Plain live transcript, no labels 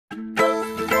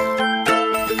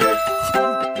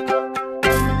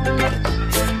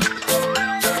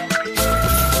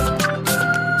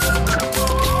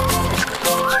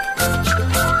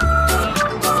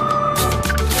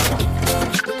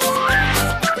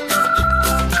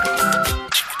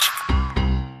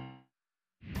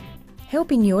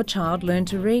helping your child learn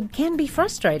to read can be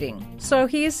frustrating. So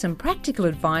here's some practical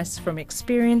advice from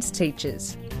experienced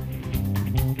teachers.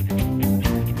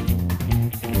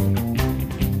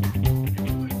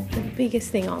 The biggest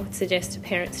thing I would suggest to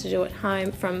parents to do at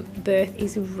home from birth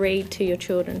is read to your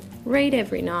children. Read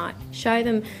every night. Show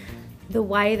them the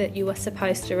way that you are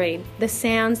supposed to read, the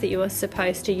sounds that you are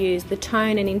supposed to use, the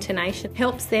tone and intonation.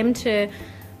 Helps them to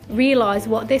realise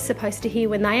what they're supposed to hear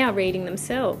when they are reading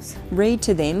themselves. Read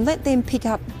to them, let them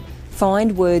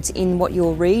find words in what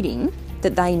you're reading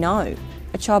that they know.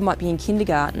 A child might be in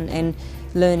kindergarten and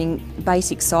learning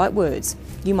basic sight words.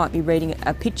 You might be reading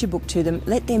a picture book to them.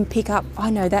 Let them pick up, I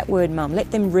know that word, Mum.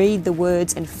 Let them read the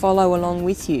words and follow along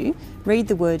with you. Read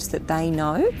the words that they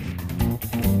know.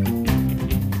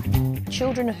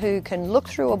 Children who can look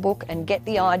through a book and get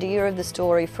the idea of the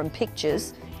story from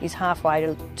pictures is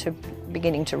halfway to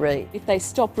beginning to read. If they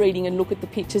stop reading and look at the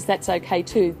pictures, that's okay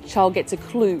too. The child gets a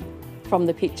clue from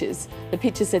the pictures. The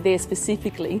pictures are there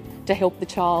specifically to help the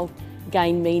child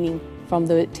gain meaning from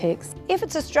the text. If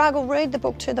it's a struggle, read the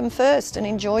book to them first and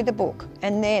enjoy the book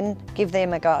and then give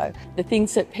them a go. The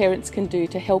things that parents can do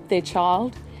to help their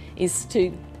child is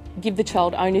to give the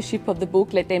child ownership of the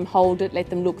book, let them hold it, let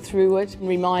them look through it, and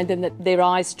remind them that their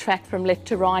eyes track from left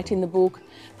to right in the book,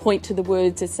 point to the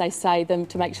words as they say them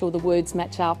to make sure the words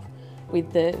match up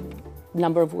with the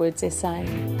number of words they're saying.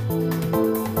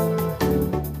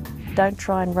 Don't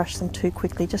try and rush them too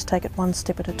quickly, just take it one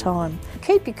step at a time.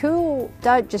 Keep your cool,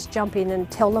 don't just jump in and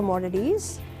tell them what it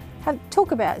is.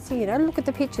 Talk about it, look at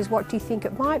the pictures, what do you think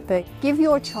it might be? Give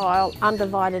your child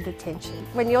undivided attention.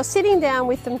 When you're sitting down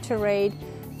with them to read,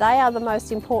 they are the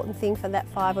most important thing for that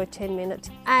 5 or 10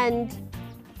 minutes. And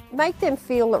make them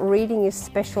feel that reading is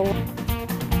special.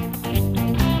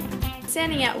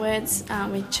 Sounding out words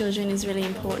with children is really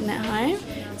important at home.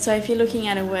 So if you're looking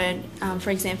at a word, for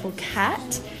example,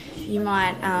 cat, you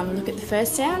might look at the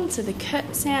first sound, so the k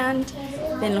sound,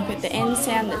 then look at the end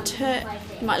sound, the t.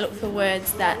 You might look for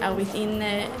words that are within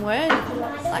the word,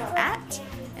 like at,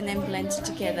 and then blend it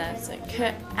together, so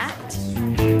k, at.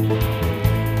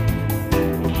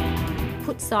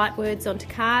 Put sight words onto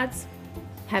cards.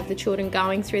 Have the children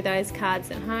going through those cards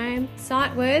at home.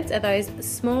 Sight words are those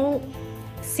small,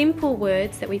 simple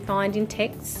words that we find in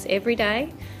texts every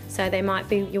day. So they might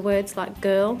be your words like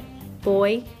girl,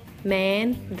 boy,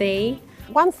 man, thee.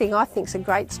 One thing I think is a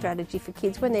great strategy for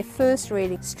kids when they're first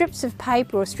reading, strips of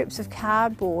paper or strips of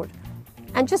cardboard,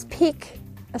 and just pick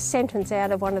a sentence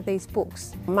out of one of these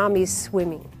books. Mum is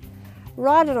swimming.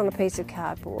 Write it on a piece of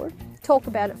cardboard, talk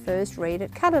about it first, read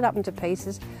it, cut it up into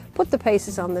pieces, put the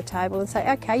pieces on the table and say,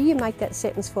 okay, you make that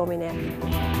sentence for me now.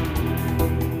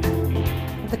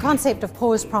 The concept of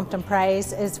pause, prompt and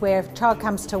praise is where if a child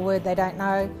comes to a word they don't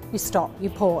know, you stop, you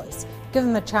pause. Give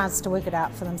them a chance to work it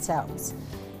out for themselves.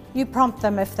 You prompt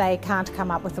them if they can't come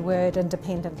up with the word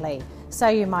independently. So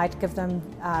you might give them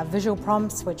visual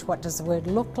prompts, which what does the word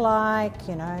look like,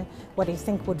 what do you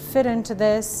think would fit into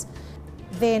this?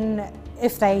 Then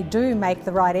if they do make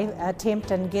the right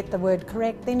attempt and get the word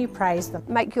correct, then you praise them.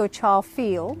 Make your child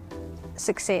feel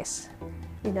success.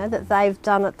 That they've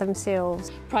done it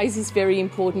themselves. Praise is very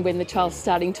important when the child's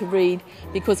starting to read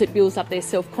because it builds up their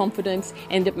self-confidence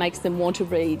and it makes them want to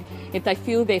read. If they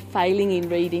feel they're failing in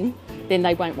reading, then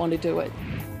they won't want to do it.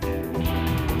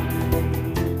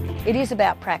 It is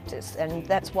about practice, and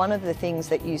that's one of the things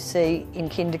that you see in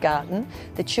kindergarten.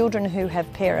 The children who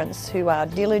have parents who are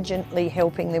diligently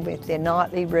helping them with their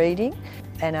nightly reading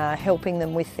and are helping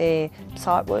them with their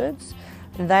sight words,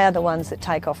 they are the ones that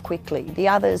take off quickly. The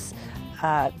others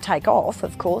take off,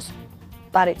 of course,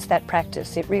 but it's that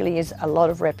practice. It really is a lot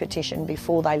of repetition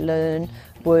before they learn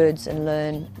words and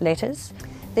learn letters.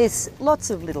 There's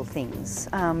lots of little things.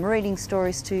 Reading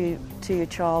stories to your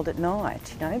child at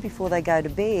night, before they go to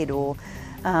bed, or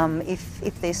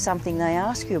if there's something they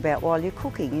ask you about while you're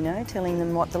cooking, telling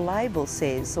them what the label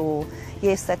says, or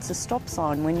yes, that's a stop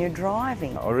sign when you're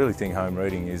driving. I really think home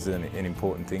reading is an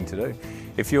important thing to do.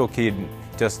 If your kid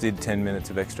just did 10 minutes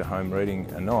of extra home reading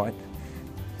a night,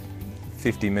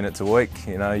 50 minutes a week,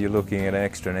 you're looking at an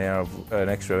extra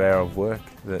hour of work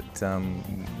that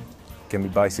can be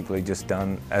basically just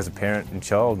done as a parent and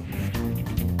child.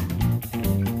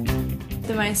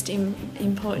 The most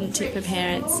important tip for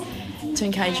parents to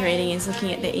encourage reading is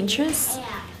looking at their interests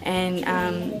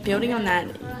and building on that.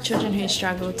 Children who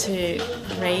struggle to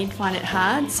read find it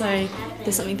hard, so if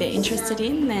there's something they're interested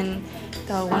in, then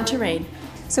they'll want to read.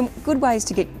 Some good ways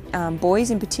to get boys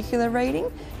in particular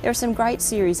reading. There are some great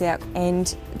series out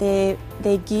and they're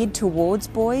geared towards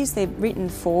boys. They're written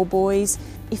for boys.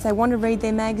 If they want to read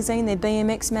their magazine, their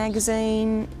BMX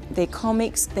magazine, their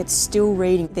comics, that's still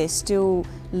reading. They're still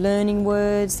learning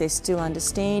words, they're still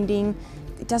understanding.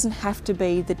 It doesn't have to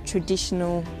be the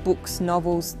traditional books,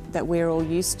 novels that we're all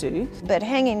used to. But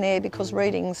hang in there because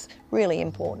reading's really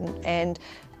important, and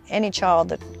any child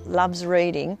that loves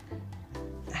reading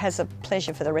has a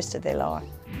pleasure for the rest of their life.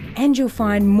 And you'll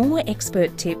find more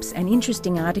expert tips and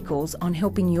interesting articles on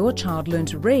helping your child learn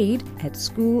to read at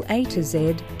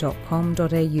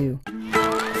schoolatz.com.au.